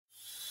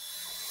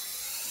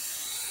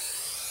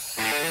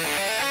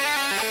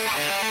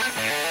Hello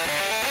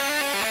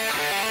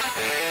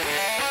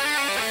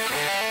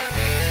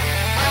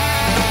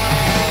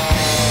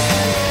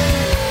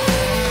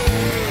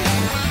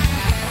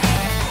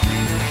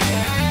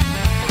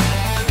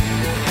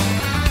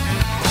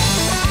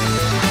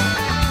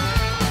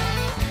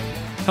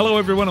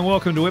everyone and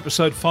welcome to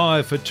episode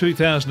 5 for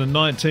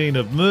 2019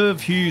 of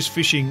Merv Hughes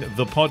Fishing,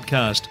 the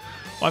podcast.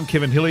 I'm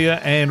Kevin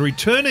Hillier and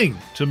returning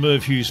to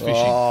Merv Hughes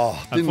Fishing.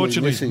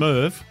 Unfortunately it's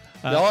Merv.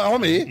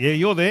 I'm here. Yeah,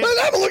 you're there.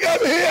 Let's have a look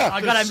over here. I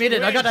got to admit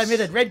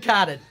it. Red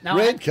carded. No,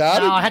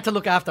 Red-carded? No, I had to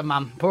look after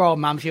Mum. Poor old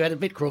Mum. She had a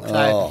bit crook.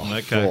 So.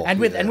 Okay. And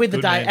with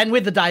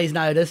the day's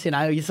notice, you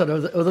know, you sort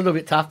of it was a little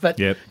bit tough. But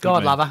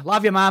God love her.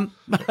 Love you, Mum.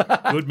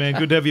 Good man.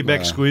 Good to have you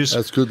back, Squiz.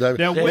 That's good, David.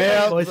 Now,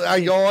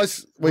 hey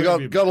guys, we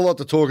got a lot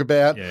to talk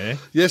about. Yeah.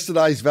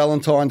 Yesterday's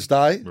Valentine's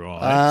Day.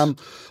 Right.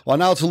 I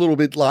know it's a little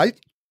bit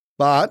late,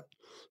 but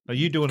Are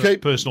you doing a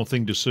personal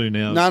thing to sue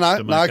now?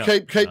 No.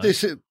 Keep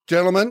this,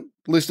 gentlemen,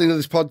 listening to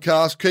this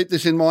podcast. Keep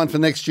this in mind for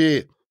next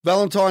year.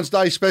 Valentine's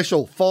Day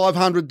special,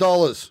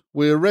 $500.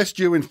 We arrest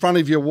you in front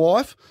of your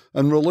wife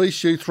and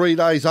release you 3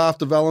 days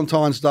after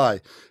Valentine's Day.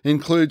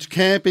 Includes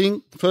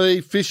camping,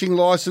 fee, fishing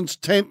licence,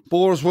 tent,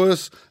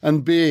 Borsworth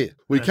and beer.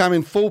 We come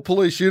in full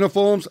police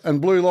uniforms and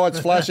blue lights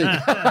flashing.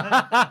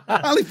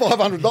 Only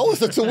 $500.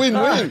 That's a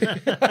win-win.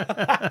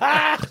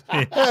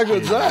 How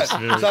good's that?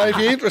 So if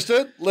you're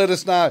interested, let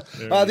us know.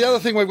 The other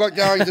thing we've got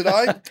going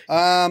today,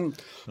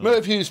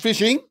 Merv Hughes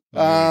Fishing.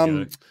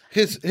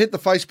 Hit the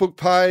Facebook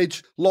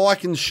page,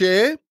 like and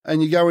share,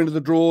 and you go into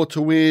the draw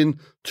to win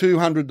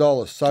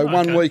 $200. So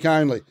 1 week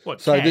only.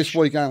 Cash? This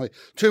week only.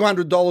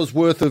 $200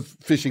 worth of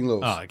fishing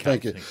lures. Oh, okay.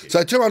 Thank you.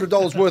 So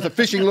 $200 worth of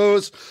fishing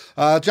lures.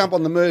 Jump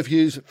on the Merv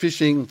Hughes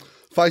Fishing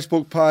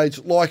Facebook page,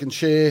 like and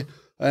share.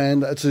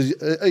 And it's as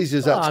easy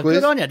as that, Squiz.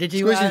 Good on you.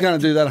 Squiz is going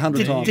to do that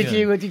 100 times. Did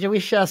you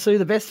wish Sue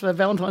the best for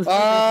Valentine's Day?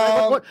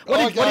 What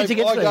did you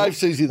get I Sue? gave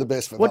Susie the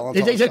best for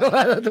Valentine's Did you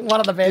Day. one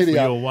of the best?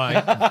 Your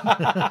way.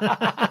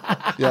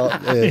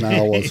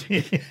 I was.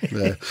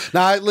 Yeah.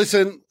 No,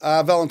 listen,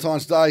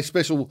 Valentine's Day,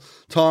 special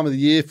time of the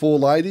year for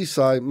ladies,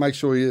 so make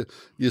sure you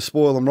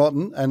spoil them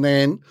rotten. And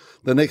then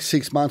the next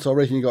 6 months, I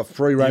reckon you got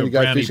free rein to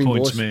go fishing,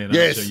 boys. Man,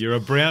 yes. You're a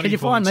brownie. Can you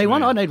find me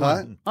one? Man. I need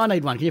one. I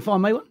need one. Can you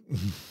find me one?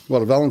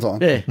 What, a Valentine?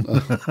 Yeah.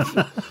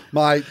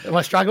 Mate. Am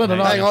I struggling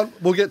tonight? Hang on,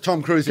 we'll get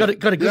Tom Cruise. You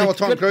know what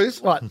Tom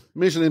Cruise? What?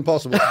 Mission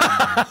Impossible.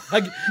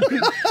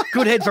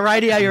 Good head for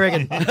radio, you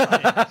reckon?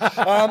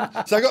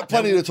 So I got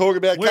plenty to talk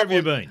about. Where have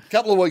you been? A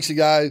couple of weeks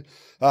ago,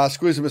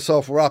 Squiz and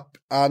myself were up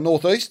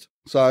northeast.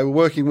 So we're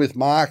working with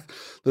Mark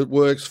that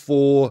works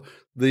for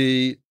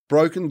the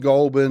Broken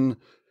Goulburn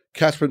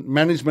Catchment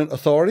Management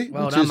Authority,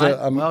 which is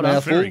a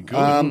mouthful. Very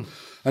good.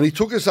 And he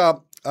took us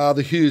up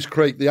the Hughes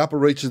Creek, the upper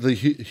reaches of the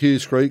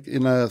Hughes Creek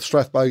in the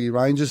Strathbogie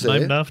Ranges there.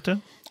 Named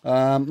after?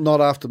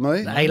 Not after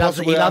me. No, he loves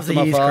the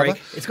Hughes Creek.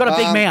 It's got a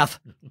big mouth.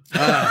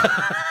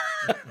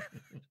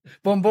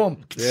 Boom,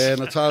 boom. Yeah,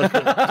 and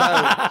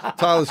the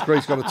Taylor's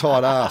Creek's got a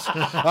tight ass.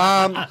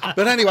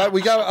 But anyway,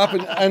 we go up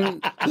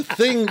and the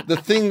thing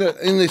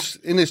that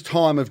in this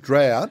time of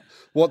drought,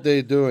 what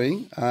they're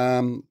doing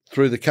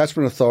through the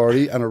Catchment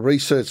Authority and a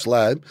research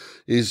lab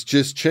is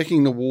just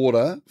checking the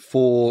water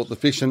for the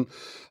fish. And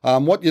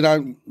what you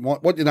don't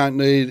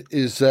need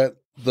is that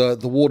the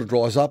water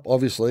dries up,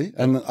 obviously,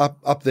 and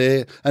up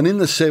there and in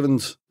the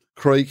Sevens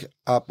Creek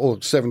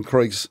seven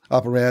creeks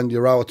up around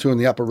Euroa in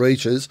the upper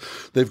reaches,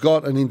 they've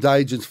got an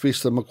endangered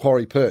fish, the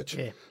Macquarie perch.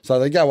 Yeah. So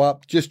they go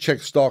up, just check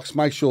stocks,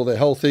 make sure they're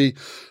healthy.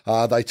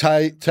 They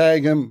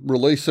tag them,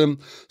 release them.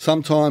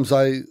 Sometimes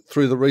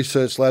through the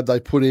research lab, they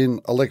put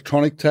in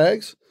electronic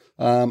tags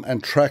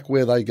and track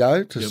where they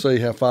go to see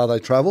how far they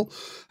travel.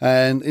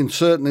 And in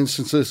certain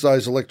instances,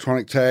 those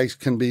electronic tags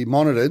can be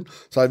monitored.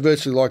 So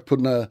virtually like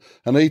putting an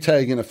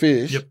E-tag in a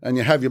fish, and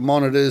you have your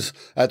monitors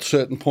at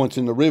certain points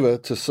in the river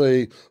to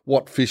see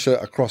what fish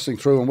are crossing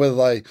through and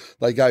whether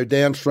they go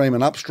downstream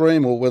and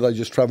upstream or whether they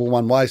just travel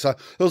one way. So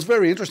it was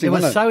very interesting, It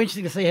was wasn't it? so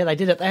interesting to see how they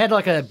did it. They had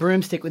like a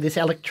broomstick with this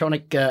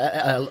electronic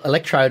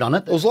electrode on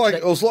it. It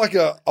was like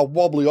a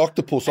wobbly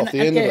octopus off the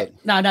end of it.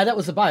 No, that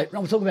was the boat.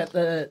 I'm talking about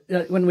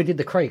when we did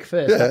the creek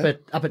first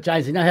up at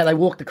James. You know how they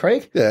walk the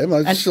creek? Yeah,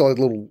 just like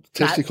little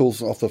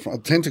tentacles off the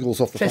front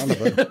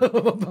of it.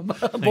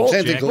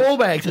 Ball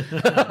bags.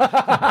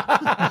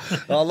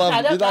 I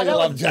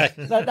love Jack.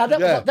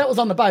 That was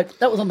on the boat.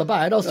 That was on the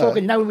boat. I was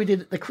talking. You know when we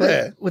did the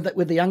creek with the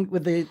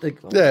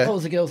what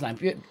was the girl's name?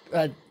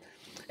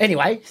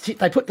 Anyway,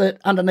 they put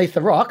underneath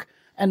the rock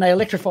and they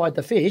electrified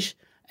the fish.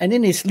 And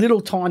in this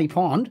little tiny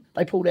pond,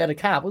 they pulled out a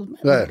carp. It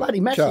was bloody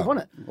massive,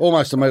 wasn't it?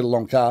 Almost a metre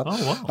long carp.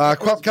 Oh, wow. A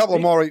couple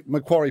of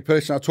Macquarie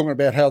perch are talking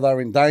about how they're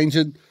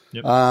endangered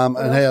and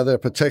how they're a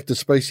protected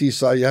species.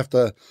 So you have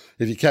to,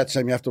 if you catch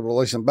them, you have to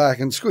release them back.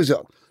 And squeeze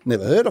out.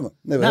 Never heard of them.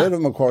 Never heard of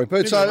Macquarie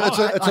perch. So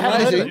it's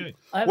amazing.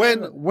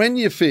 When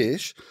you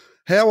fish,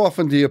 how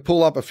often do you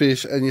pull up a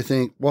fish and you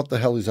think, what the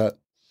hell is that?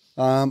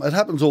 It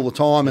happens all the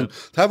time. And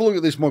to have a look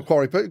at this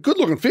Macquarie perch,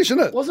 good-looking fish, isn't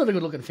it? Wasn't it a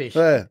good-looking fish?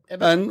 Yeah.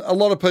 And a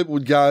lot of people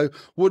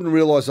wouldn't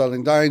realise they're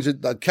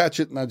endangered. They'd catch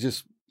it and they'd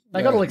just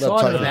They got all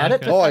excited about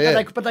it. Oh,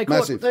 yeah. But they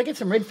get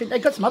some redfin. They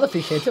got some other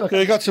fish here too.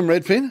 They got some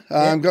redfin.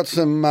 Got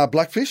some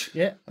blackfish.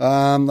 Yeah.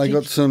 They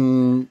got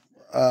some,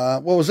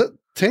 what was it?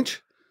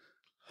 Tench?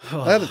 They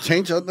had a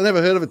tench. I've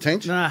never heard of a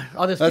tench. Nah.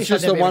 That's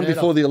just the one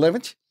before the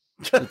 11th.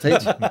 The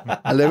tench.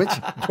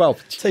 11th,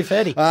 12th.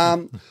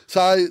 230.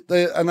 So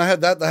they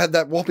had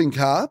that whopping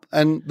carp.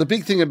 And the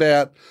big thing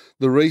about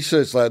the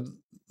research lab,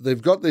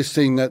 they've got this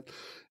thing that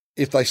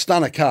if they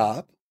stun a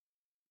carp,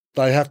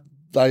 they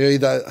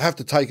either have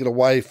to take it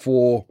away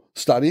for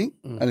studying,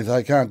 and if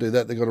they can't do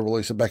that, they've got to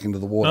release it back into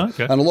the water. Oh,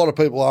 Okay. And a lot of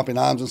people are up in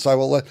arms and say,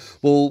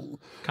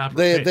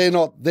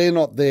 they're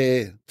not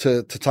there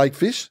to take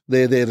fish.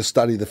 They're there to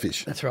study the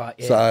fish. That's right.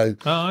 Yeah. So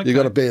you've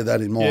got to bear that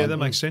in mind. Yeah, that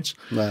makes sense.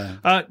 No.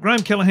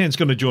 Graham Callahan's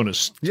going to join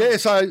us. Yeah,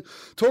 so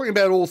talking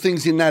about all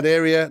things in that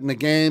area,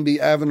 Ngambie,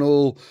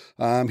 Avenel,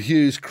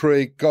 Hughes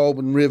Creek,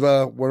 Goulburn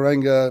River,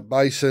 Warringah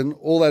Basin,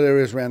 all that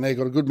area's around there.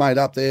 Got a good mate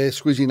up there.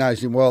 Squizzy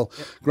knows him well.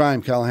 Yep.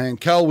 Graham Callahan.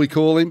 Cal, we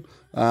call him.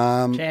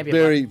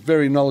 Very,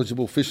 very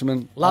knowledgeable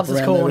fisherman. Loves us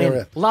calling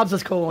him. Loves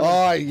us calling him.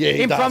 Oh, yeah,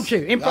 he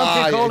Impromptu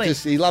does. calling.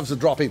 He loves to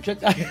drop him.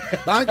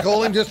 Don't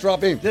call him, just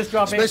drop him. Just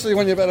drop him. Especially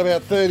when you've had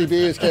about 30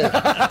 beers, Kev.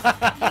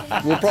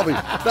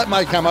 That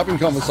may come up in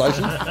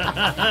conversation.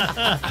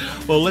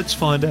 Well, let's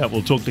find out.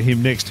 We'll talk to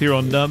him next here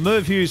on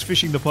Merv Hughes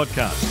Fishing the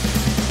Podcast.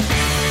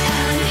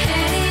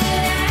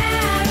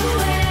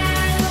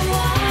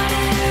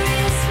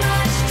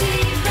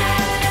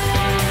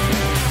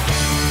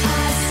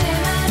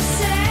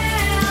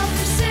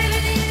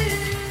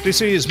 This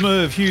is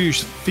Merv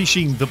Hughes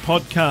Fishing the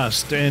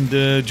Podcast,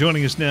 and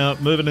joining us now,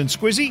 Mervyn and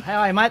Squizzy. How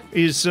are you, mate?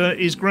 Is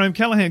Graham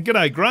Callahan.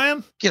 G'day,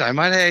 Graham. G'day,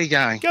 mate. How are you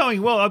going?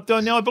 Going well.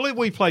 I believe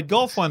we played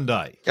golf one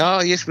day.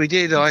 Oh, yes, we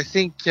did. I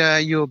think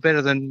you were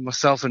better than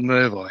myself and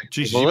Merv,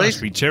 Jeez, you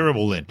must be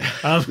terrible then.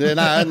 Yeah,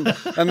 no,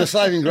 and the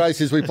saving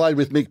grace is we played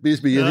with Mick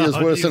Bisbee, and he was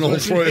worse than all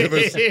three of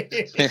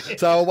us.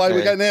 So away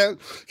we go. Now,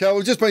 Carl,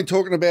 we've just been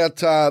talking about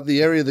the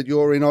area that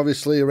you're in,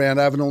 obviously, around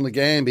Avenel,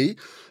 Ngambie,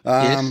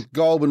 yes.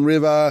 Goulburn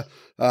River,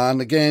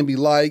 Ngambie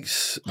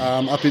Lakes,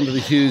 up into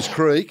the Hughes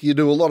Creek. You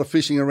do a lot of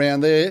fishing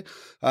around there,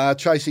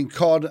 chasing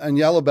cod and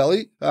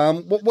yellowbelly.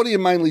 What do you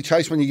mainly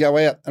chase when you go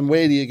out, and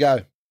where do you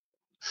go?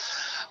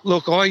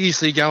 Look, I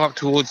usually go up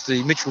towards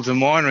the Mitchelton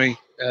Winery,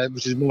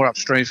 which is more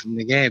upstream from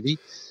Ngambie,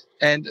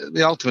 and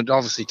the ultimate,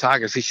 obviously,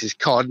 target fish is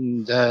cod,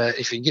 and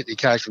if you can get the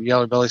occasional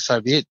yellowbelly,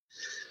 so be it.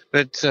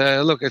 But,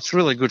 look, it's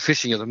really good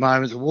fishing at the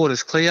moment. The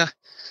water's clear.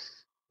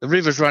 The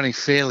river's running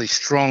fairly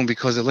strong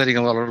because they're letting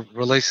a lot of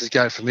releases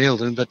go from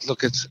Eildon, but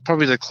look, it's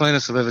probably the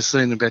cleanest I've ever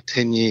seen in about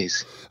 10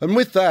 years. And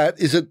with that,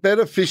 is it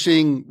better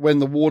fishing when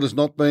the water's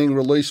not being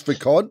released for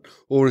cod,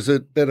 or is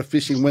it better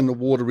fishing when the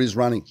water is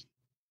running?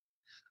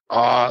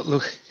 Oh,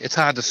 look, it's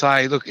hard to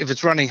say. Look, if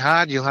it's running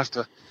hard, you'll have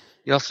to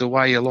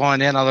weigh your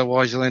line out,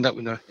 otherwise you'll end up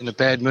in a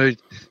bad mood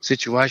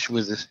situation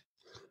with this.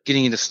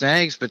 Getting into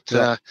snags, but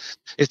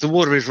if the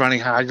water is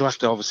running hard, you'll have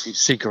to obviously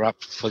sinker up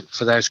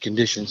for those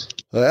conditions.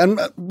 And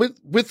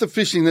with the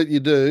fishing that you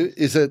do,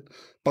 is it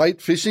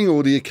bait fishing,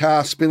 or do you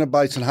cast spinner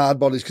baits and hard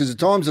bodies? Because the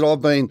times that I've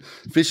been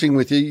fishing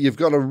with you, you've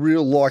got a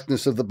real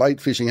likeness of the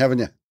bait fishing, haven't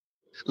you?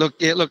 Look,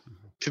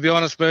 to be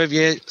honest, Merv,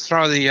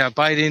 throw the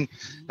bait in,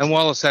 and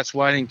whilst that's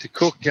waiting to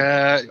cook,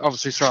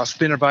 obviously throw a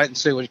spinner bait and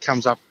see what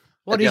comes up.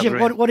 What is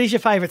your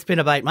favourite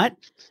spinner bait, mate?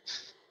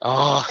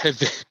 Oh,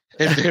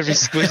 it's very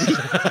squizzy.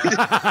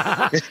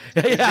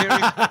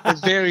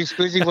 It's very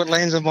squizzy. What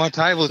lands on my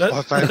table is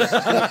my favourite.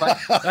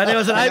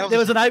 There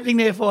was an opening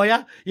there for you.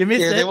 You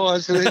missed it. Yeah, there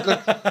was.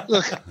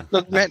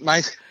 Look,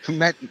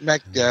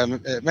 Matt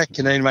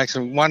Canine makes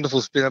some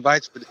wonderful spinner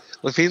baits. But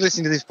if you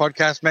listen to this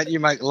podcast, Matt, you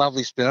make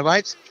lovely spinner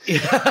baits.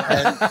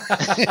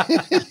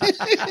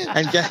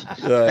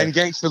 and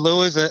gangster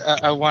lures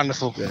are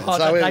wonderful. Yeah. Oh,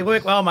 so they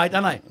work well, mate,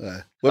 don't they?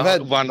 Yeah.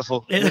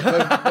 Wonderful. We've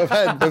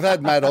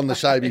had Matt on the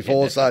show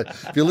before, so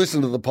if you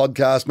listen to the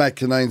podcast, Matt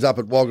Canine's up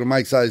at Wagga,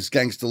 makes those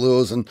gangster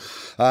lures, and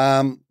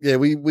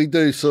we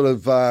do sort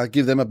of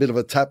give them a bit of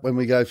a tap when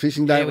we go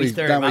fishing, don't we,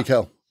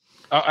 Cal?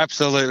 Oh,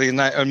 absolutely, and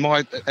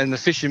the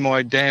fish in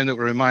my dam that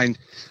will remain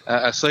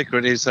a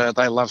secret is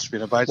they love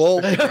spinner baits. Well,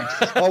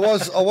 I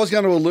was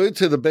going to allude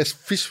to the best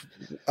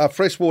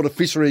freshwater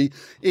fishery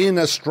in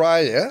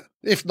Australia,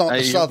 if not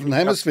the Southern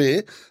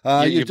Hemisphere.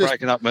 You're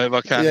breaking up, Merv.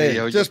 I can't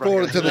hear you. Just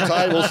brought it to the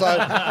table.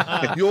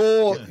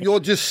 So you're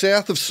just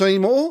south of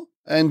Seymour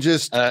and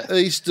just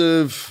east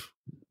of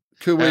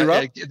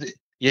Kuwira.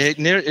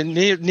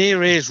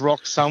 Near Ayers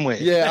Rock somewhere.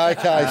 Yeah,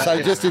 okay.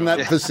 So just in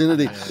that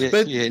vicinity.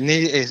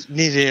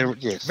 Near there.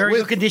 Yes. Very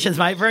good conditions,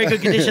 mate. Very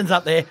good conditions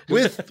up there.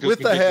 With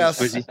the house,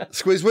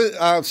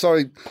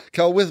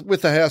 Carl,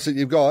 with the house that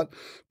you've got,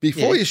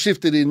 before you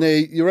shifted in there,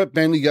 you're at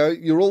Bendigo.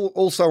 You're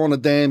also on a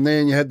dam there,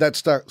 and you had that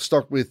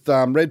stocked with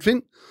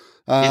redfin.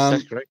 Yes,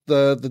 that's correct.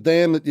 The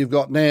dam that you've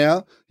got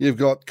now, you've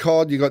got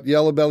cod, you've got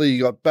yellowbelly,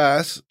 you've got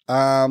bass.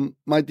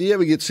 Mate, do you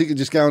ever get sick of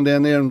just going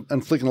down there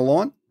and flicking a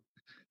line?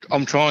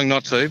 I'm trying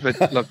not to,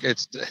 but look,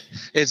 it's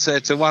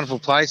a wonderful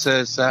place.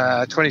 It's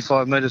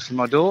 25 metres from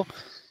my door,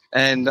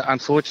 and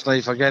unfortunately,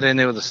 if I go down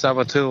there with a stub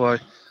or two, I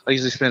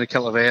usually spend a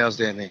couple of hours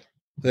down there.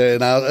 Yeah,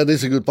 no, it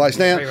is a good place.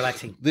 Now, very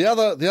relaxing. The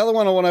other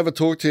one I want to have a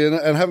talk to you,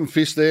 and haven't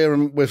fished there,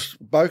 and we've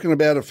spoken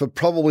about it for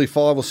probably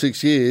 5 or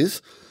 6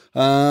 years,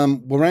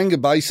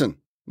 Waranga Basin.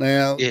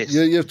 Now, yes.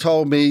 You've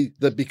told me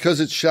that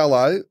because it's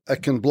shallow,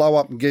 it can blow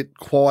up and get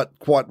quite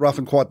rough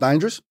and quite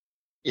dangerous.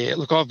 Yeah,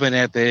 look, I've been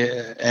out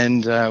there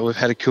and we've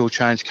had a cool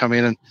change come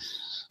in, and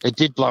it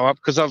did blow up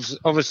because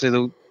obviously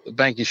the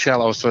bank is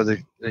shallow, so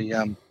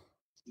the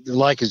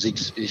lake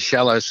is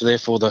shallow, so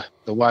therefore the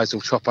waves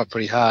will chop up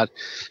pretty hard.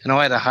 And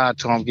I had a hard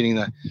time getting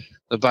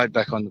the boat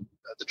back on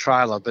the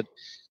trailer, but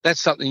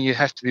that's something you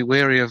have to be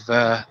wary of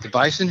the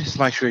basin, is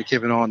make sure you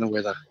keep an eye on the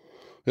weather.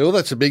 Yeah, well,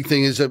 that's a big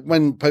thing, is that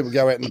when people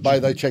go out in the bay,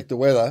 they check the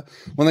weather.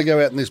 When they go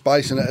out in this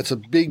basin, it's a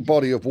big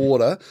body of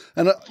water.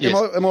 And Yes.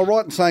 am I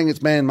right in saying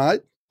it's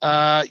man-made?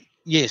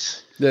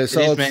 Yes. Yeah,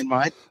 so it is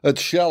man-made.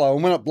 It's shallow,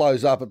 and when it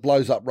blows up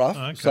rough.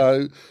 Okay.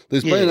 So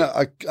there's been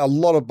a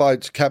lot of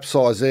boats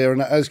capsize there,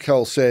 and as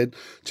Cole said,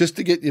 just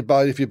to get your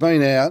boat, if you've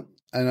been out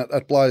and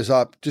it blows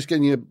up, just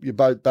getting your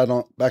boat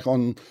back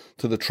on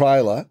to the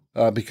trailer,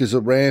 because the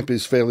ramp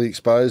is fairly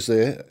exposed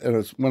there,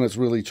 and when it's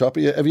really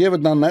choppy. Have you ever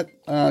done that,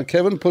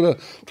 Kevin?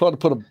 Try to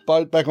put a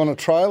boat back on a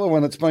trailer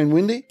when it's been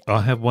windy?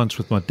 I have once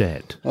with my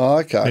dad. Oh,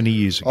 okay. Many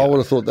years ago. I would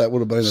have thought that would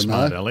have been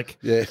Smart a no. Alec.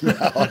 Yeah.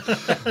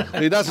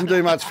 He doesn't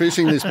do much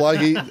fishing, this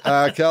bloke.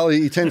 Carl,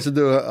 he tends to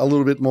do a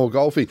little bit more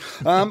golfing.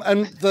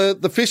 And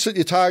the fish that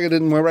you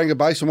targeted in Waranga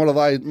Basin, what are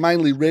they?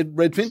 Mainly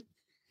redfin?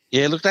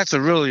 Yeah, look, that's a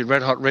really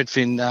red-hot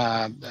redfin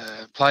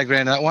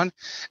playground, that one.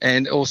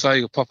 And also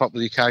you'll pop up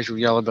with the occasional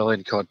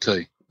yellow-bellied cod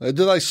too. Do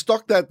they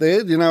stock that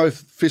there? Do you know if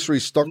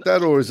fisheries stock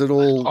that, or is it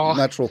all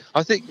natural?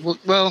 I think,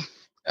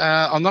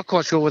 I'm not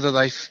quite sure whether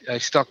they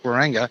stock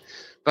Waranga,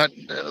 but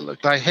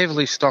look, they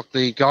heavily stock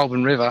the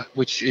Goulburn River,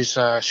 which is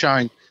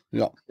showing.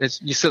 Yeah.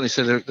 You certainly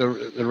see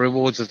the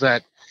rewards of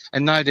that.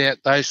 And no doubt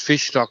those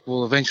fish stock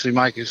will eventually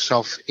make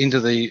itself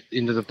into the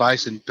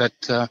basin.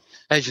 But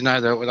as you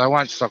know, they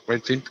won't stock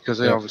redfin because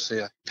they're obviously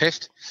a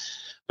pest.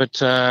 But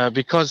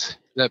because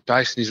that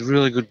basin is a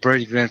really good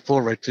breeding ground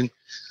for redfin,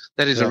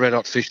 that is a red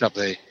hot fish up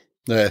there.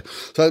 Yeah.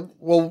 So,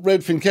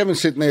 redfin,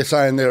 Kevin's sitting there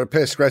saying they're a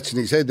pest, scratching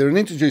his head. They're an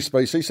introduced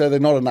species, so they're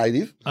not a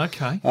native.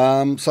 Okay.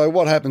 So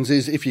what happens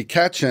is if you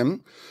catch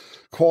them,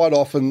 quite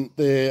often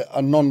they're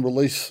a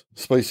non-release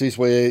species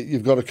where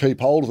you've got to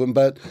keep hold of them.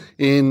 But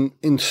in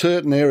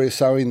certain areas,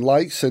 so in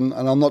lakes, and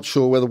I'm not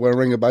sure whether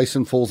Waranga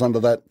Basin falls under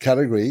that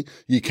category,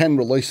 you can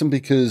release them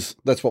because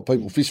that's what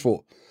people fish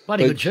for.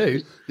 Bloody good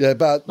shoot. Yeah,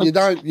 but you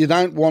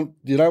don't want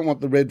the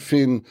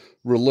redfin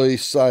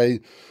release, say,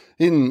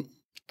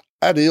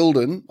 at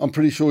Eildon. I'm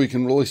pretty sure you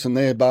can release them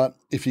there, but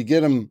if you get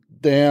them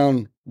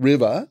down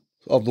river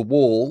of the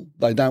wall,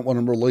 they don't want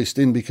them released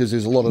in because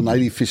there's a lot of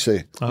native fish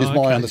there, is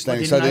my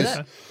understanding.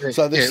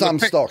 So there's some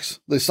stocks.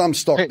 There's some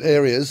stocked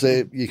areas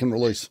there you can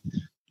release.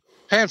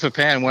 Pound for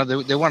pound,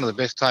 they're one of the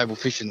best table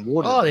fish in the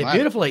water. Oh, they're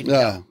beautiful eating.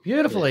 Yeah.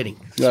 Beautiful eating.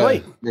 Yeah.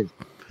 Sweet. Yeah.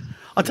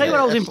 I'll tell you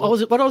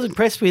what I was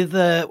impressed with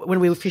when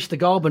we fished the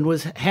Goulburn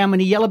was how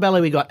many yellow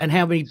belly we got and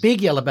how many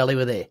big yellow belly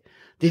were there.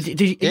 Are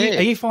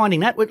you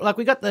finding that? Like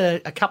we got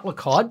a couple of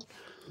cod,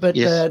 but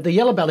the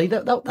yellow belly,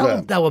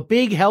 they were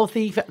big,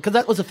 healthy. Because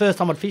that was the first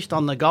time I'd fished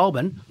on the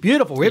Goulburn.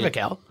 Beautiful river,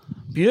 Cal.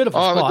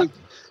 Beautiful spot.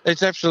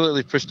 It's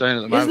absolutely pristine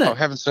at the moment. I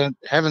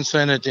haven't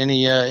seen it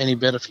any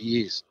better for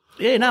years.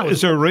 Yeah, no.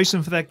 Is there a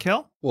reason for that,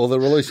 Cal? Well, they're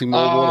releasing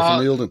more water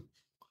from Eildon.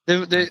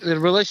 They're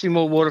releasing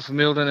more water from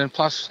Eildon, and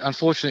plus,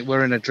 unfortunately,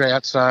 we're in a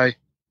drought. So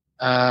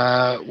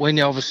when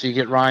you obviously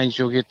get rains,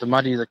 you'll get the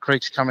muddy of the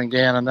creeks coming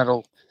down, and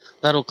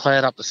that'll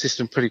cloud up the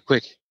system pretty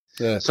quick.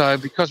 Yeah. So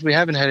because we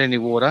haven't had any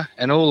water,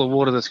 and all the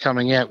water that's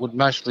coming out would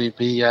mostly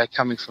be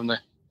coming from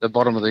the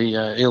bottom of the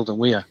Eildon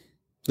Weir.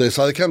 Yeah,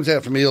 so it comes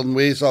out from Eildon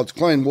Weir, so it's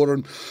clean water.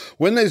 And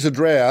when there's a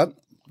drought,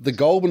 the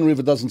Goulburn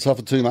River doesn't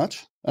suffer too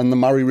much, and the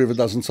Murray River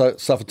doesn't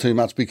suffer too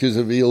much because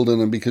of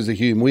Eildon and because of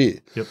Hume Weir.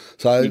 Yep.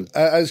 So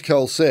as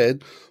Cal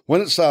said,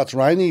 when it starts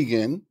raining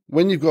again,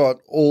 when you've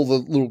got all the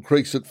little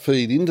creeks that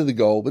feed into the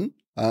Goulburn,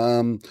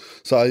 so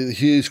the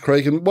Hughes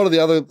Creek, and what are the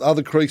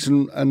other creeks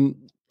and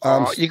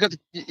you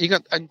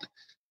got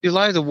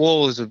below the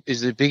wall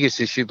is the biggest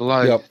issue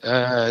below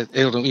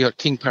Eildon. You got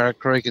King Parrot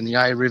Creek and the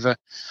A River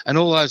and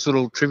all those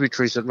little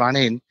tributaries that run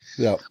in.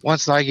 Yeah.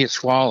 Once they get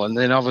swollen,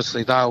 then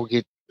obviously they'll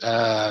get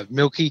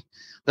milky.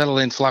 That'll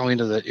then flow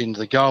into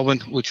the Goulburn,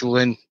 which will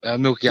then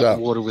milky up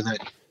the water with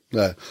it.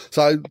 Yeah.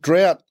 So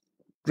drought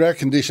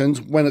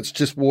conditions, when it's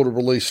just water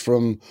release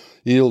from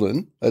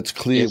Eildon, it's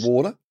clear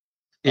water.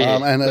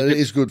 Yeah, and it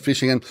is good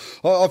fishing. And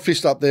I've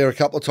fished up there a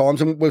couple of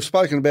times, and we've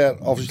spoken about,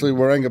 obviously,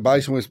 Waranga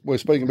Basin, we're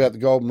speaking about the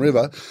Goulburn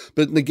River,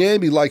 but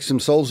Ngambie Lakes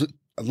themselves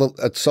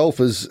itself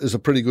is a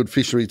pretty good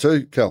fishery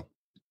too, Cal.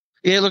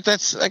 Yeah, look,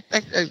 that's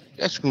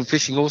good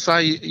fishing. Also,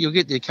 you'll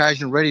get the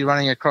occasional reddy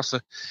running across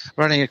the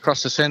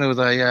centre with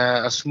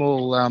a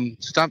small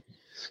stump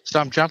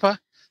jumper.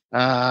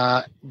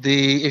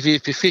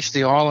 If you fish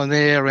the island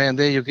there around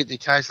there, you'll get the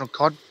occasional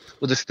cod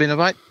with a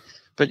spinnerbait.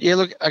 But yeah,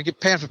 look, I get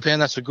pound for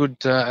pound. That's a good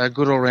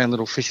all round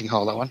little fishing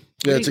hole. That one.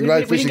 Yeah, it's a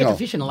great fishing hole. We didn't get to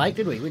fish in the lake,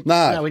 did we?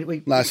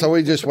 No. So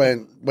we just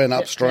went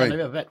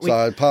upstream.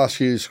 So past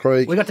Hughes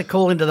Creek. We got to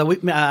call into the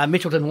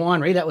Mitchelton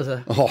Winery. That was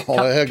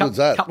how good's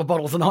that? Couple of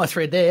bottles of nice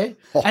red there,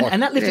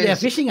 and that lifted our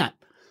fishing up.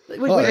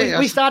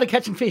 We started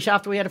catching fish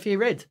after we had a few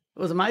reds. It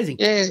was amazing.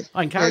 Yeah,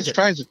 I encourage it.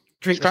 Strange.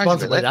 Drink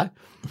responsibly, though.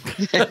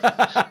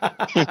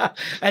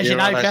 As you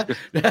know, right,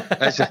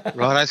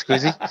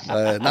 Squizzy.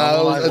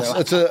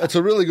 It's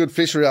a really good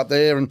fishery up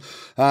there, and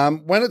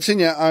when it's in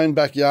your own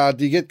backyard,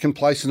 do you get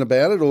complacent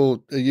about it, or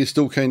are you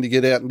still keen to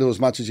get out and do as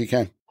much as you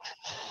can?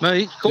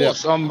 Me, of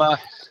course. Yeah.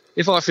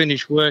 If I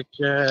finish work,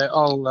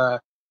 I'll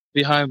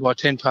be home by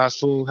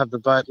 4:10, have the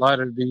boat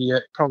loaded, be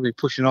probably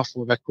pushing off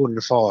for about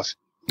 4:45.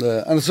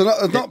 Yeah, and it's a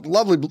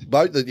lovely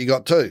boat that you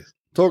got too.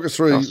 Talk us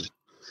through.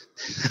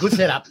 It's a good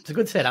setup.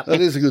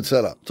 It is a good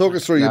setup. Talk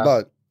us through your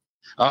boat.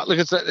 Look,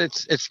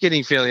 it's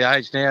getting fairly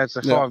aged now. It's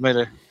a 5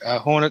 metre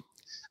Hornet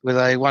with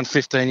a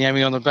 115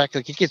 Yami on the back.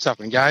 Like, it gets up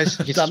and goes.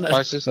 It gets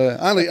places.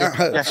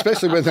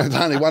 Especially when there's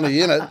only one of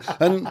you in it.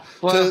 And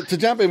to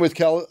jump in with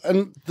Cal,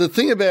 and the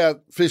thing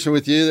about fishing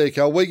with you there,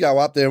 Cal, we go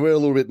up there and we're a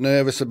little bit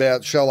nervous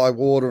about shallow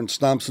water and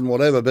stumps and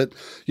whatever, but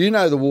you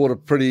know the water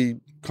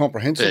pretty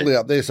comprehensively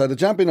up there. So to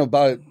jump in a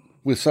boat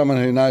with someone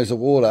who knows the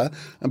water,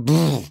 and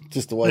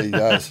just the way he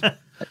goes.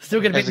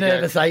 Still get a bit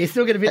nervous, eh? You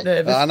still get a bit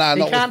nervous. No,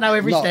 you can't know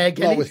every snag,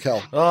 can you? Not with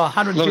Cal.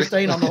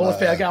 115 on the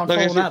horsepower going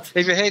full nuts.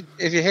 If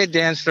you head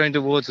downstream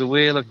towards the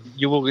weir, look,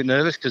 you will get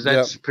nervous because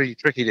that's pretty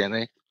tricky down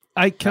there.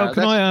 Hey, Cal,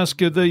 can I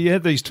ask, you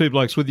had these two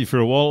blokes with you for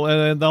a while,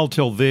 and they'll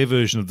tell their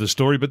version of the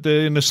story, but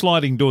they're in a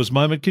sliding doors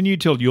moment. Can you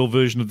tell your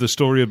version of the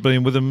story of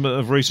being with them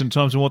of recent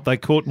times and what they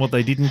caught and what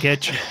they didn't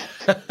catch?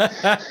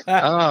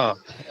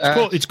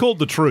 It's called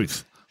The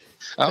Truth.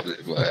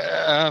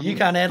 You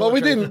can't handle. Well,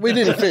 we didn't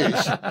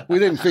fish. We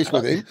didn't fish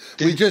with him.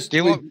 We just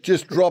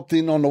dropped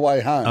in on the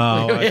way home.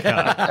 Oh, okay.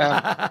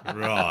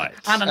 Right.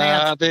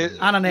 Unannounced.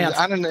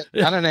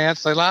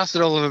 They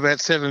lasted all of about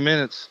 7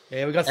 minutes.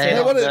 Yeah, we got.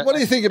 What do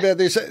you think about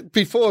this?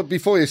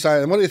 Before you say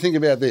them, what do you think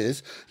about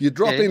this? You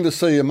drop in to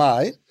see your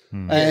mate,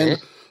 and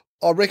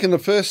I reckon the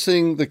first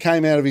thing that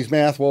came out of his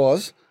mouth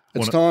was,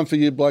 "It's time for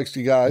you blokes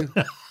to go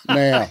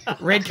now."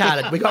 Red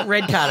carded. We got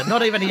red carded.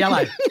 Not even a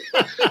yellow.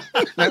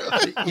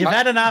 You've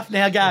had enough.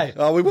 Now go.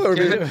 Oh, we were a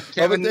bit.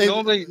 Kevin,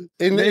 normally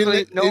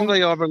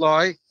I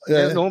rely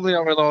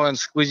on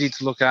Squizzy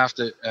to look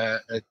after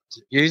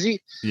Husey.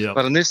 Yeah.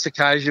 But on this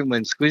occasion,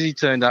 when Squizzy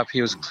turned up,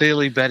 he was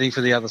clearly batting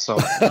for the other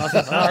side.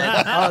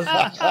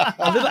 I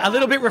was a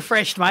little bit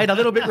refreshed, mate. A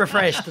little bit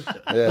refreshed.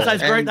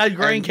 Those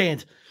green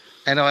cans.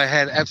 And I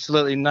had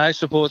absolutely no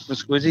support from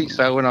Squizzy,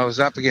 so when I was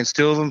up against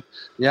two of them,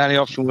 the only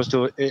option was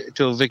to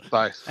evict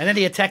both. And then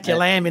he attacked your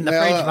lamb in the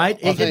fridge, mate.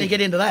 Can you get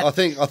into that? I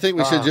think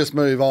we should just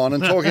move on.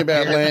 And talking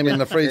about lamb in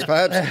the fridge,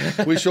 perhaps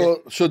we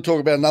should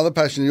talk about another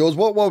passion of yours.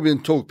 What we've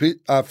been talking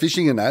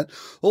fishing and that.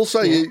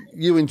 Also,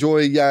 you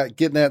enjoy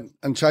getting out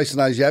and chasing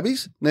those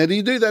yabbies. Now, do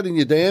you do that in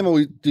your dam,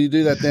 or do you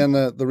do that down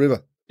the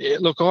river? Yeah,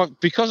 look,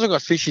 because I've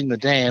got fish in the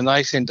dam,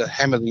 they tend to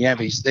hammer the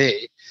yabbies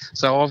there.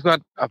 So I've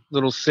got a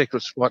little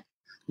secret spot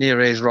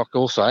near Ayers Rock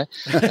also, and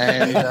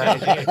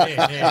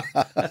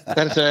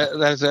that's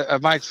a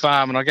mate's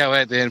farm, and I go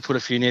out there and put a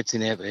few nets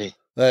in out there.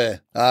 Yeah,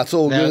 it's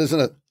all good, isn't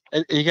it?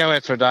 You go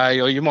out for a day,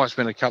 or you might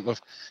spend a couple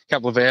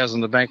of hours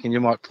on the bank, and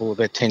you might pull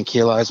about 10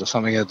 kilos or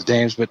something out of the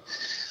dams. But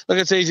look,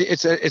 it's easy.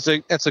 It's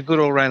a good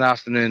all round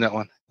afternoon, that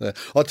one. Yeah.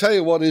 I'll tell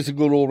you what is a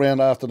good all round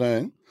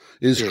afternoon.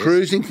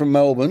 Cruising from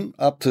Melbourne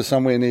up to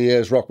somewhere near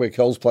Ayers Rock where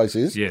Kel's place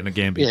is. Yeah, in the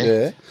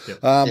Gambia. Yeah.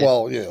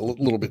 Well, a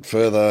little bit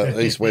further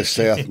east, west,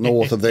 south,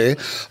 north of there.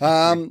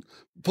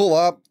 Pull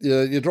up,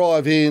 you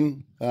drive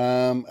in,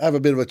 have a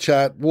bit of a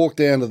chat, walk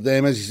down to the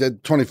dam, as you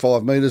said,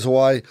 25 metres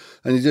away,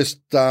 and you just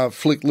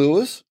flick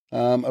lures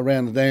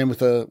around the dam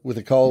with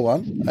a cold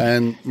one.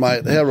 And,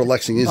 mate, how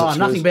relaxing is it? Oh,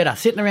 nothing better.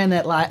 Sitting around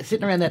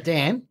that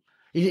dam.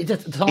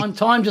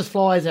 Time just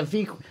flies. A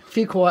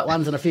few quiet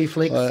ones and a few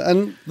flicks.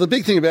 And the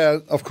big thing about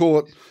it, I've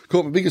caught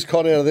my biggest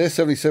cod out of there,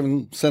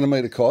 77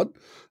 centimetre cod.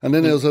 And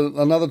then there was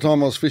another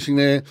time I was fishing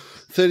there,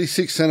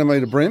 36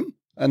 centimetre brim.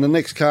 And the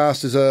next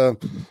cast is a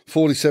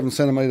 47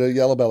 centimetre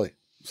yellow belly.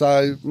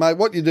 So, mate,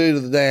 what you do to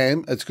the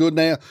dam, it's good.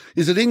 Now,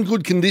 is it in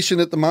good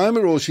condition at the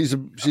moment, or she's a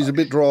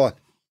bit dry?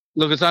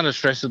 Look, it's under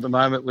stress at the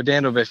moment. We're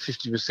down to about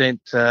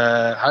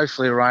 50%.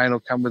 Hopefully rain will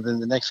come within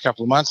the next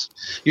couple of months.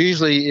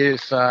 Usually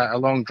if a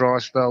long dry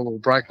spell will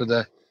break with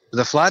a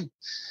flood,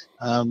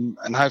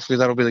 and hopefully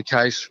that'll be the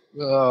case,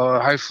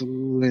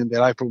 hopefully in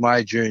about April,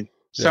 May, June,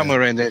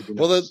 somewhere around there.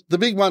 Well, the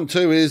big one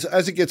too is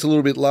as it gets a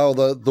little bit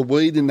lower, the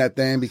weed in that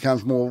dam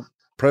becomes more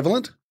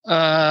prevalent?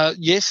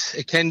 Yes,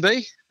 it can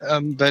be,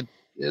 but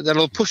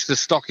that'll push the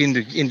stock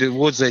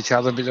towards each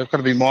other, but you've got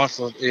to be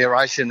mindful of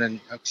aeration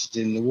and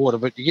oxygen in the water,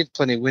 but you get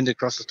plenty of wind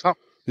across the top.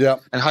 Yeah.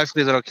 And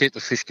hopefully that'll keep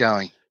the fish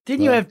going.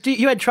 Didn't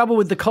you had trouble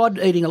with the cod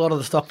eating a lot of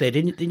the stock there,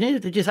 didn't you?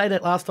 Did you say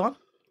that last time?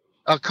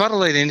 Cod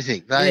will eat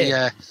anything.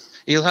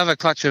 You'll have a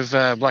clutch of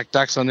black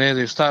ducks on there.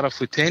 They'll start off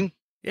with 10,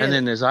 Yeah. And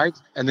then there's 8,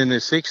 and then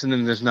there's 6, and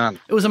then there's none.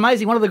 It was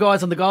amazing. One of the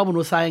guys on the Goulburn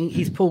was saying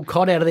he's pulled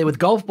cod out of there with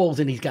golf balls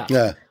in his gut.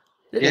 Yeah.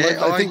 Yeah,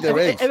 I think they're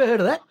eggs. Ever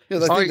heard of that? Yeah,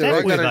 they think they're That's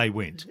eggs. where they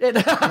went.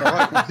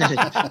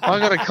 I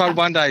got a cod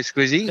one day,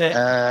 Squizzy.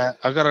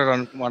 I got it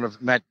on one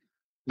of Matt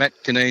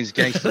Caneen's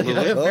gangster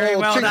lures. Very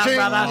well done, ching-ching.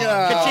 brother.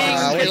 Yeah.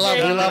 Ka-ching, We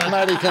love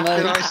Matty Caneen.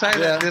 Did I say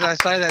that? Did I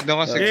say that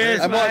nice?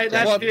 Yes, And mate,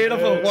 that's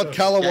beautiful. What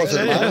colour was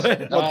it,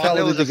 mate? What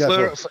colour was did you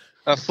go for?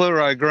 a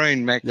fluoro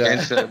green Mac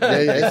cancer.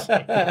 Yes.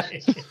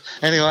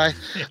 Anyway,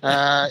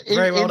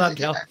 Very well done,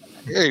 Cal.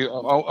 Yeah,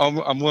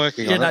 I'm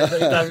working on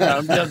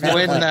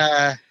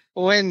it.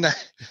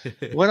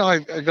 When I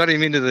got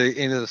him into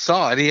the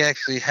side, he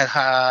actually had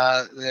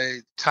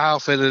the tail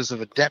feathers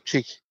of a dap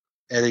chick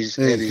at his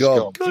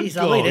gob. Jeez,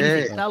 they'll eat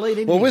anything. They'll eat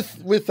anything. Well,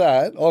 with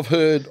that, I've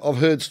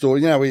heard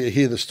stories. You know, we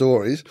hear the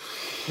stories.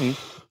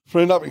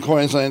 Friend up in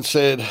Queensland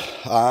said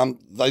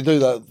they do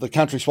the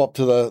country swap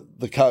to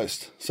the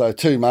coast. So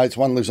 2 mates,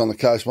 one lives on the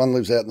coast, one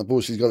lives out in the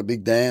bush. He's got a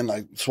big dam.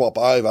 They swap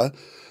over.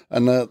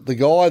 And the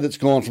guy that's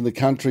gone from the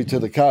country to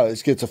the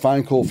coast gets a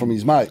phone call from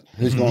his mate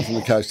who's gone from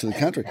the coast to the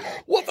country.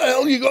 What the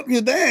hell you got in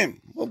your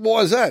dam? Well,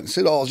 why is that? He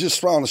said, I was just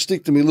throwing a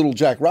stick to me little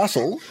Jack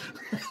Russell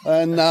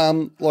and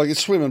like it's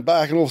swimming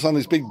back and all of a sudden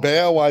this big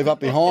bow wave up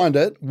behind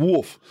it.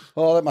 Woof.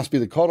 Oh, that must be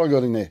the cod I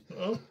got in there.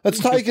 It's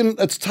taken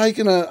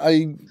a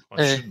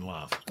I shouldn't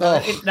laugh.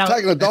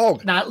 taken a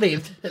dog. No, it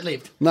lived. It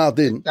lived. No, it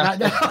didn't. No,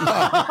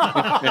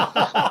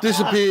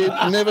 Disappeared,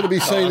 never to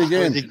be seen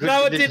again.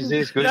 no, it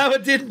didn't. No,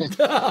 it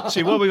didn't.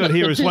 See, what we got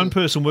here is one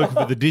person working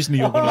for the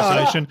Disney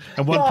organisation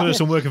and one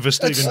person working for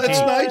Stephen King. It's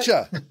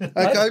nature.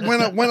 Okay,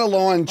 when a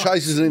lion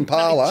chases an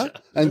impala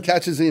and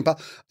catches the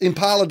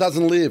impala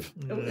doesn't live.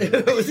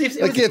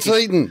 It gets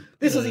eaten.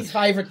 This was his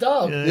favourite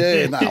dog.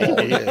 Yeah, no,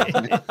 yeah.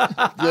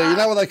 You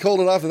know what they called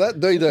it after that?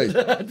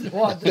 DD.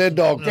 What? Dead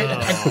dog.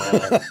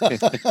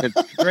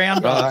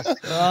 Ground dog.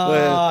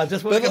 Oh,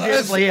 just working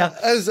beautifully here.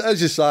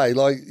 As you say,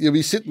 like you'll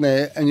be sitting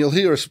there and you'll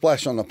hear a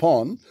splash on the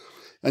pond,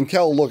 and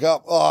Cal will look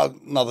up. Oh,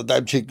 another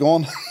dab chick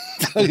gone.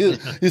 You're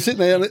sitting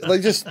there and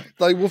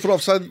they woof it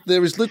off. So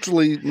there is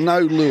literally no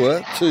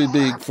lure too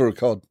big for a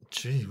cod.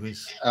 Gee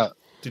whiz.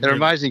 They're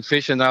amazing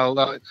fish, and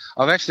I've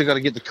actually got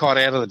to get the cod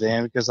out of the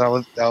dam because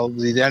they'll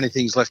be the only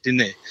things left in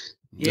there.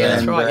 Yeah,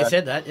 that's right. You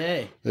said that.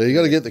 Yeah. You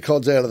got to get the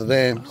cods out of the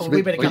dam. It's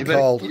we better come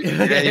cold.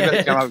 Yeah, you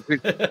better come up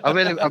quick.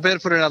 I better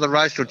put another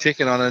roast or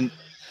chicken on, and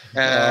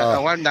I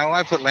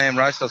won't put lamb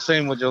roast. I'll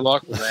see what you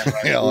like with lamb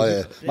roast. Oh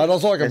yeah, mate. I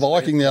was like a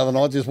Viking the other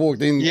night. Just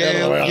walked in. You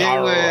were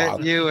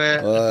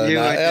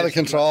out of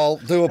control.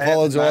 Do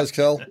apologise,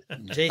 Cal.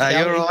 Jeez,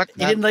 you're right.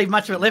 You didn't leave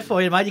much of it left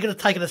for you, mate. You could have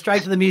taken it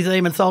straight to the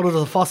museum and sold it as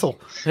a fossil.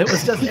 There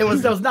was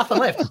nothing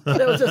left.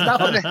 There was just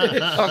nothing.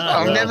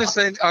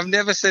 I've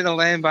never seen a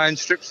lamb bone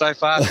strip so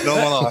fast in all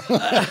my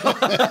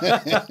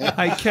life.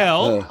 Hey,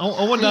 Cal,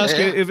 I wanted to ask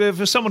you,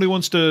 if someone who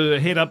wants to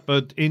head up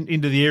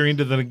into the area,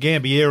 into the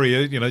Ngambie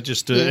area,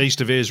 just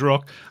east of Ayers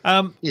Rock,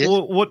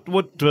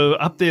 what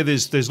up there,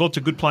 there's lots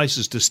of good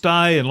places to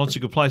stay and lots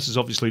of good places,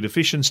 obviously, to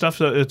fish and stuff.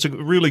 So it's a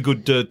really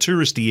good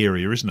touristy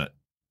area, isn't it?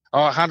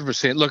 Oh,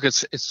 100%. Look,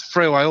 it's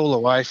freeway all the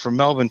way from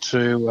Melbourne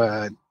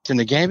to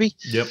Ngambie.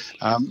 Yep.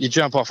 You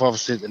jump off,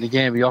 obviously, at the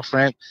Ngambie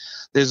off-ramp.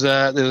 There's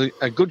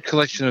a good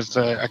collection of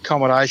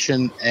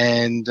accommodation,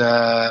 and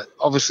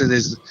obviously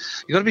you've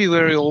got to be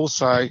wary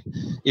also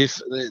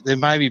if there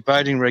may be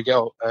boating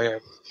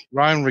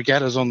rowing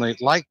regattas on the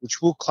lake,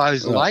 which will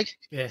close the lake.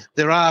 Yeah.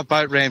 There are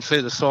boat ramps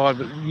either side,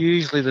 but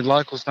usually the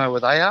locals know where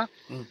they are.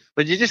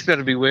 But you just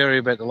better be wary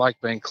about the lake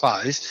being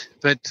closed.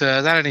 But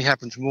that only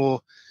happens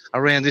more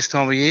around this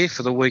time of year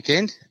for the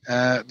weekend,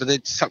 but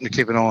it's something to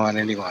keep an eye on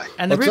anyway.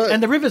 And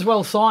the river's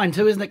well signed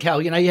too, isn't it,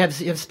 Cal? You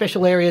have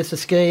special areas for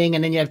skiing,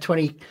 and then you have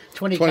 20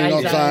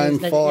 knot zone,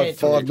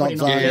 5 knot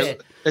zone. Yeah.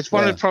 It's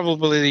one of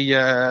probably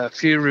the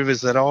few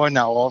rivers that I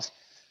know of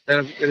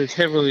that is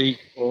heavily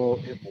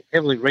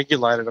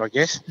regulated, I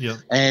guess. Yeah.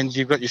 And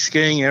you've got your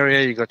skiing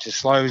area, you've got your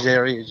slows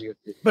areas.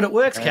 But it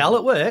works, Cal.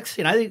 It works.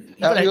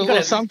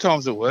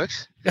 Sometimes it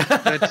works.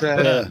 But,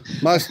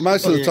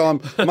 most of the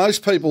time,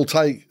 most people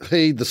take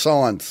heed the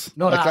signs.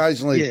 Not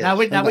occasionally. Yeah.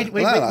 No,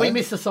 we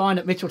missed the sign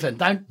at Mitchelton.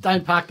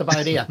 Don't park the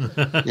boat here.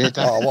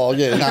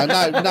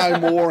 No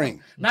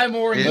mooring. No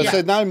mooring. They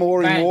said no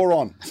mooring,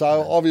 moron.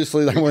 So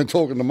obviously they weren't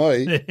talking to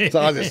me.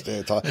 So I just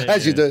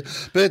as you do.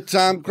 But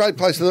great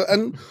place to,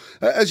 and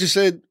as you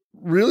said,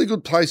 really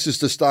good places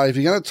to stay. If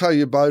you're going to tow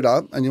your boat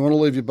up and you want to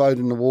leave your boat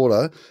in the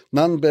water,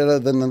 none better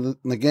than the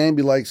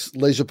Ngambie Lakes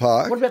Leisure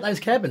Park. What about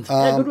those cabins?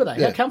 How good were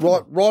they? How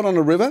comfortable? Right on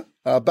the river,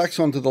 backs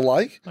onto the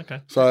lake.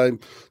 Okay. So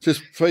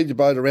just feed your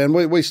boat around.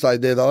 We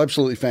stayed there. They're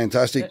absolutely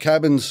fantastic.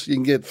 Cabins, you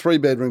can get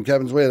 3-bedroom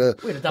cabins. We had a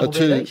double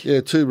bed each.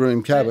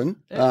 2-room cabin.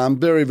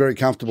 Very, very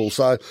comfortable.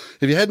 So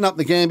if you're heading up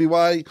the Ngambie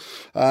Way,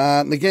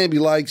 Ngambie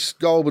Lakes,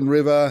 Goulburn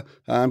River,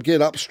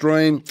 get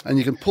upstream and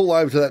you can pull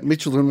over to that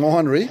Mitchelton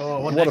Winery.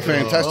 What a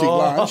fantastic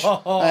lunch.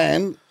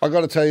 And I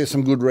got to tell you,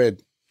 some good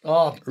red.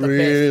 Oh, the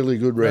really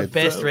best. good red. The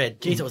best red.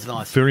 Jeez, it was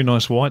nice. Very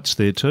nice whites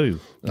there too.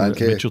 Don't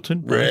care.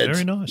 Mitchelton. Reds.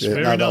 Very nice. Yeah,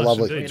 very no, they're nice.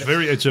 lovely.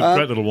 Indeed. It's a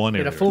great little wine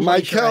area.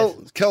 Mate,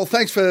 Kel,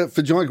 thanks for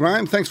joining.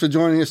 Graham, thanks for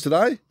joining us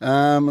today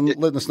and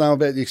letting us know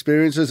about the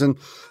experiences. And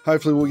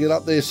hopefully we'll get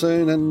up there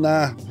soon and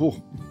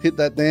hit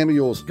that dam of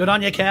yours. Good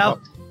on you,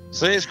 Cal.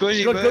 See you,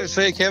 Squizzy.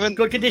 See you, Kevin.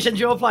 Good conditions,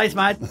 your place,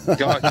 mate.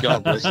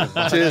 God bless you.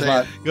 Cheers,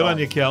 mate. Good on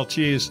you, Cal.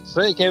 Cheers.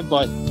 See you, Kevin.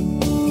 Bye.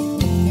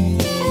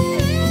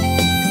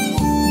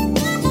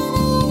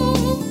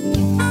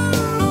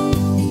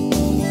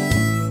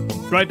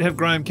 Great to have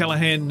Graham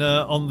Callahan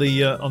on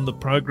the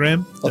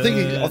program.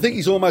 I think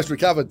he's almost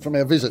recovered from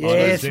our visit.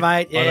 Yes,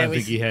 mate. Yeah, I don't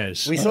think he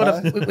has. We sort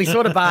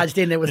of barged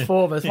in. There was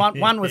four of us.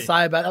 One was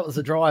sober. That was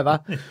the driver.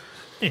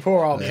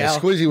 Poor old Cal.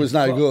 Squizzy was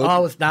no good. I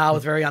was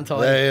very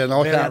untidy. Yeah, and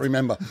I can't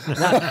remember.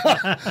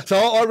 So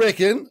I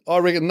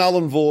reckon null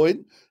and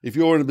void. If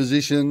you're in a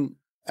position,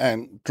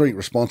 and drink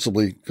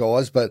responsibly,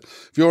 guys, but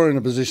if you're in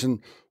a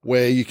position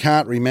where you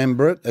can't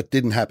remember it, it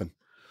didn't happen.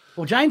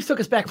 Well, James took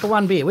us back for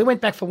one beer. We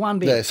went back for one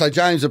beer. Yeah, so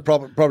James, the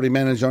property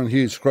manager on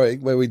Hughes Creek,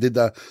 where we did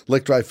the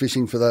electro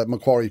fishing for the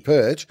Macquarie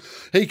perch,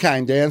 he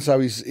came down. So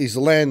he's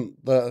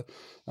the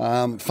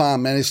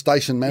farm manager,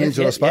 station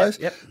manager, I suppose.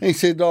 Yep. And he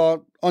said,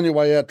 on your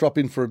way out, drop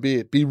in for a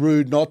beer. Be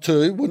rude not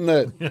to, wouldn't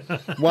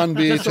it? One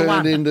beer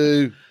turned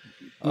into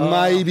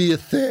maybe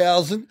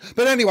 1,000.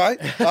 But anyway,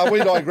 we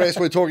digress.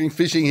 We're talking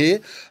fishing here.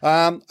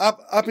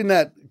 Up in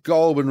that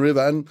Goulburn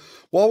River, and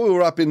while we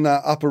were up in the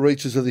upper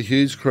reaches of the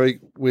Hughes Creek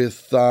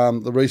with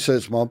the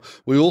research mob,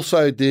 we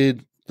also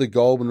did the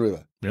Goulburn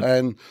River. Yep.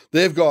 And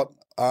they've got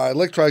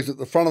electrodes at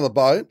the front of the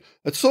boat.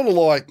 It's sort of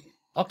like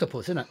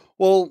octopus, isn't it?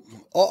 Well,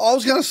 I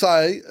was going to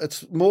say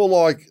it's more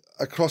like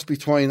a cross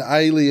between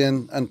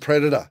alien and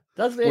predator.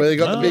 Does it? Where they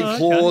got the big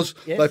claws.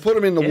 Okay. Yes. They put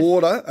them in the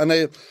water, and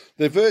they're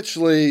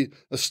virtually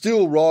a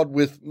steel rod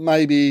with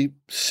maybe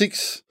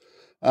 6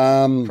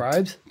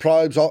 probes,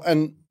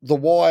 and the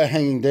wire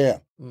hanging down.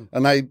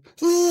 And they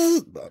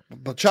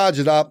charge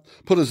it up,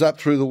 put a zap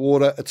through the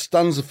water. It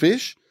stuns the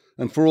fish,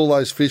 and for all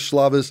those fish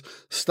lovers,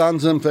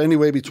 stuns them for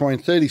anywhere between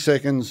 30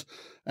 seconds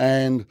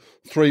and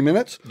 3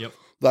 minutes. Yep.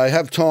 They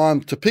have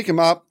time to pick them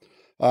up.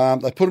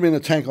 They put them in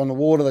a tank on the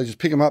water. They just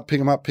pick them up.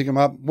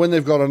 When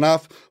they've got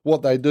enough,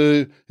 what they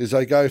do is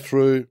they go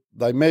through,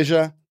 they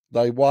measure,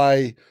 they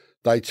weigh,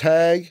 they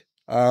tag.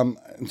 At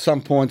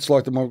some points,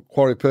 like the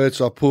Macquarie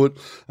perch, I put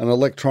an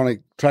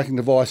electronic tracking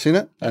device in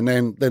it, and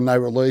then they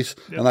release,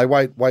 and they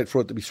wait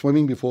for it to be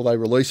swimming before they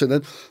release it.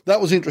 And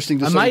that was interesting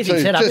to see. Amazing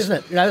setup, isn't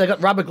it? You know, they've got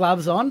rubber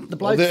gloves on. The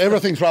bloke,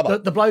 everything's rubber.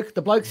 The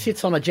bloke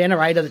sits on a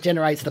generator that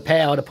generates the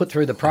power to put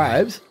through the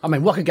probes. I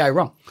mean, what could go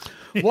wrong?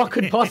 What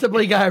could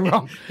possibly go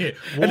wrong? Yeah.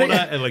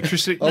 Water,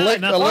 electricity,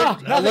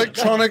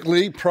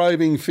 electronically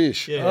probing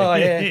fish. Yeah. Oh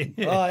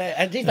yeah.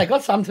 And geez, they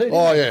got some too.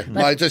 Oh yeah,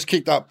 they just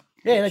kicked up.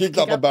 Yeah, kicked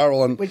up a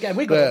barrel, and we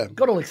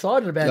got all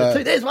excited about it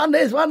too. There's one.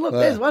 Look,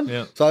 there's one.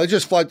 Yeah. So they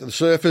just float to the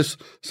surface.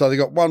 So they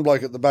got one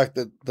bloke at the back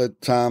that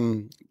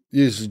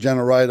uses a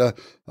generator,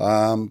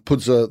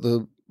 puts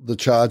the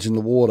charge in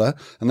the water,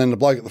 and then the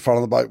bloke at the front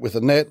of the boat with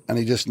a net, and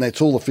he just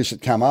nets all the fish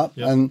that come up.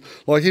 Yep. And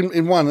like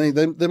in one,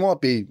 there might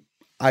be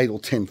 8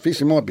 or 10 fish.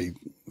 There might be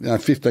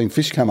 15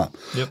 fish come up,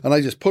 and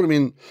they just put them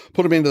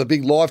into the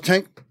big live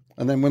tank.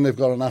 And then when they've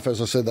got enough, as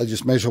I said, they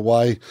just measure,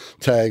 weigh,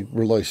 tag,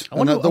 release.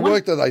 The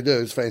work that they do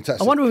is fantastic.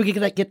 I wonder if we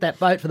could get that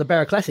boat for the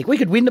Barra Classic. We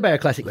could win the Barra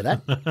Classic with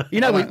that.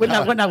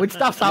 We'd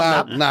stuff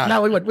something up.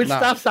 No, we would. We'd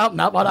stuff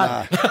something up. I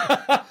don't.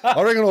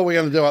 I reckon all we're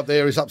going to do up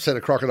there is upset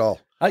a crocodile.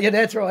 Oh, yeah,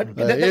 that's right.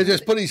 He'll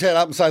just put his head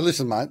up and say,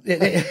 listen, mate.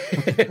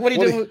 What are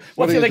you doing?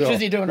 What's the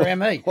electricity doing around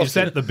me? Is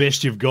that the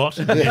best you've got?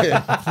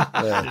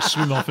 Yeah.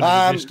 Swim off into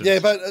the distance. Yeah,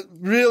 but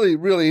really,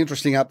 really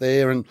interesting up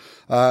there. And,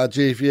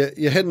 if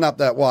you're heading up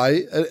that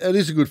way, it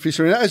is a good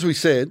fishery. And as we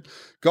said,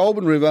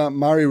 Goulburn River,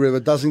 Murray River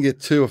doesn't get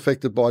too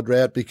affected by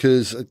drought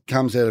because it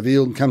comes out of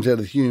Eel and comes out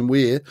of Hume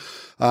Weir.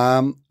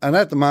 And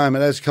at the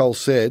moment, as Cole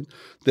said,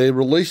 they're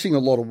releasing a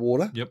lot of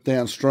water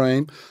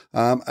downstream.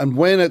 And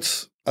when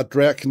it's a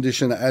drought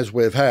condition as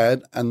we've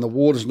had, and the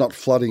water's not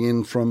flooding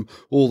in from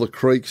all the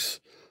creeks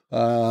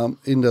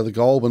into the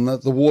Goulburn,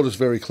 the water's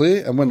very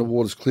clear, and when the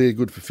water's clear,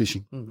 good for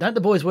fishing. Don't the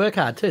boys work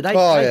hard too?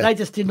 They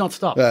just did not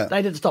stop. Yeah.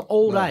 They didn't stop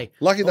all day.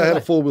 Lucky they had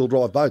a 4-wheel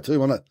drive boat too,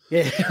 wasn't it?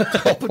 Yeah.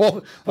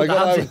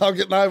 I'm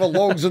getting over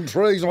logs and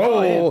trees.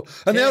 And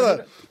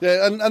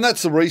and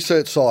that's the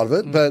research side of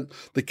it, but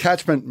the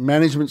catchment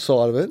management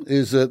side of it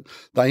is that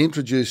they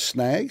introduce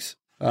snags.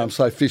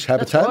 So fish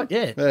habitat.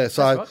 That's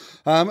right,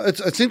 So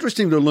it's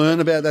interesting to learn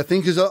about that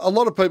thing because a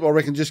lot of people, I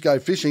reckon, just go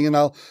fishing and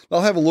they'll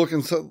have a look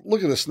and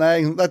look at a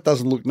snag and that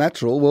doesn't look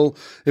natural. Well,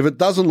 if it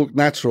doesn't look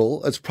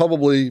natural, it's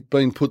probably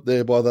been put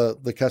there by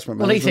the catchment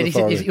management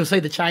authority. He said you'll see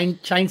the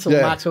chainsaw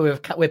marks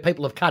where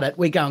people have cut it.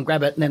 We go and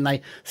grab it and then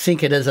they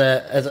sink it as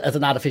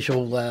an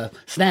artificial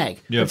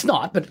snag. Yep. It's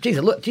not, but geez,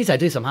 they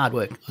do some hard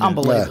work. Yeah.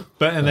 Unbelievable.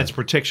 And that's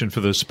protection for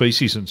the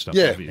species and stuff.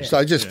 Yeah. Obviously.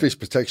 So just fish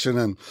protection,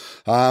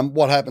 and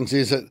what happens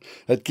is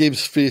it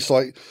gives fish,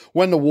 like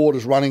when the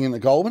water's running in the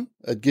Goulburn,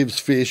 it gives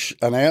fish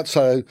an out,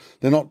 so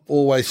they're not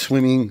always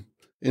swimming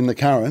in the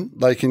current,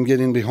 they can get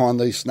in behind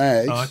these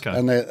snags,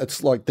 and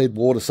it's like dead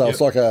water. So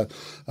it's like a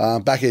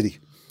back eddy.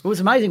 It was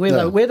amazing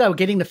where they were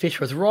getting the fish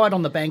was right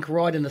on the bank,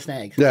 right in the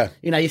snags. Yeah.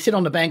 You know, you sit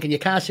on the bank and you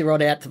cast your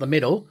rod out to the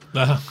middle.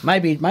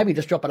 Maybe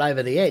just drop it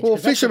over the edge. Well,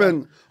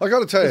 fishermen, I got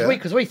to tell you,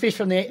 because we fish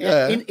from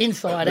the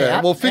inside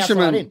out. Well,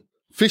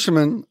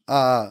 fishermen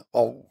are.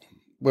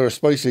 We're a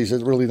species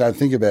that really don't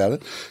think about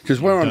it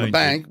because when we're on the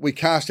bank, we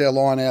cast our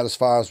line out as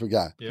far as we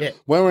go. Yeah.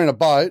 When we're in a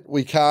boat,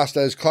 we cast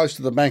as close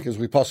to the bank as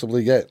we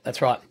possibly get.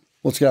 That's right.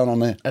 What's going on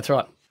there? That's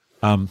right.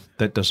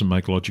 That doesn't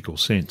make logical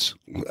sense.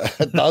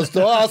 It does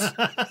to us.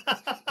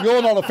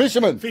 You're not a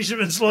fisherman.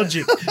 Fisherman's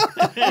logic.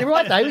 You're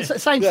right, though. It's the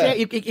same sound.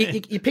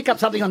 You pick up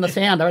something on the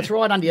sounder. It's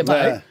right under your boat.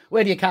 Yeah.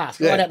 Where do you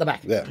cast? Right out the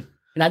back. Yeah.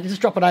 You know,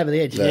 just drop it over the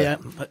edge. Yeah.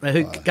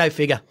 Go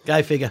figure.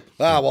 Go figure.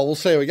 Well, we'll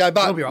see how we go.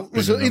 But We'll be right. it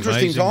was an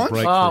interesting time.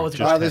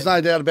 There's no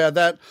doubt about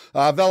that.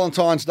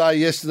 Valentine's Day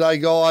yesterday,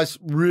 guys.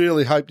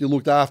 Really hope you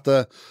looked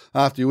after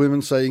your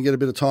women so you can get a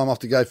bit of time off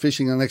to go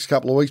fishing in the next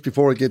couple of weeks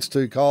before it gets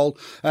too cold.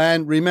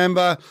 And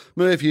remember,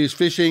 Murphy's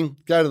Fishing,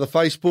 go to the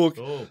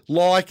Facebook,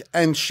 like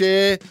and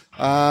share,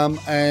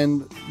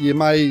 and you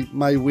may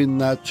win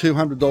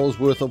 $200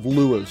 worth of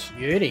lures.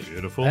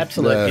 Beautiful.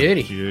 Absolute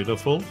beauty.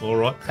 Beautiful. All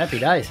right. Happy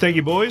days. Thank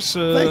you, boys.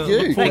 Thank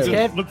you.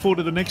 Look forward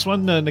to the next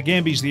one.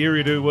 Nagambie's the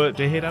area to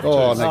head up to.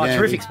 Nagambie.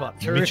 Terrific spot.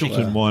 Terrific.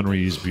 Mitchelton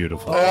Winery is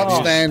beautiful.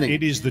 Outstanding.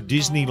 It is the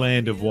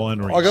Disneyland of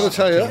wineries. I got to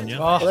tell you,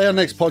 our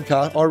next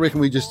podcast, I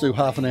reckon we just do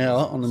half an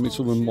hour on the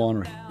Mitchelton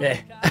Winery. Yeah.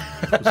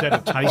 Is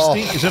that a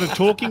tasting? Is that a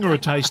talking or a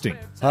tasting?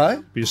 Hey?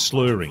 Be a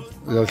slurring.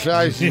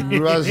 Squizzy,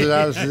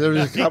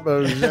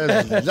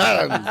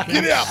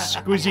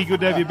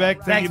 good to have you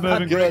back. Thank you,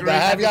 Mervyn Gregory. Good to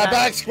have you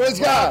back,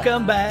 Squizzy.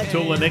 Welcome back.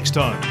 Till the next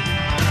time.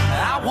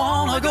 I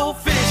wanna go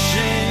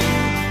fishing,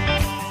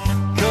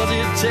 'cause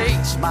it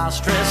takes my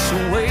stress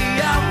away.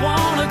 I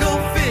wanna go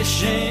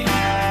fishing,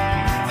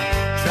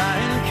 try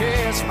and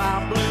catch my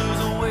blue.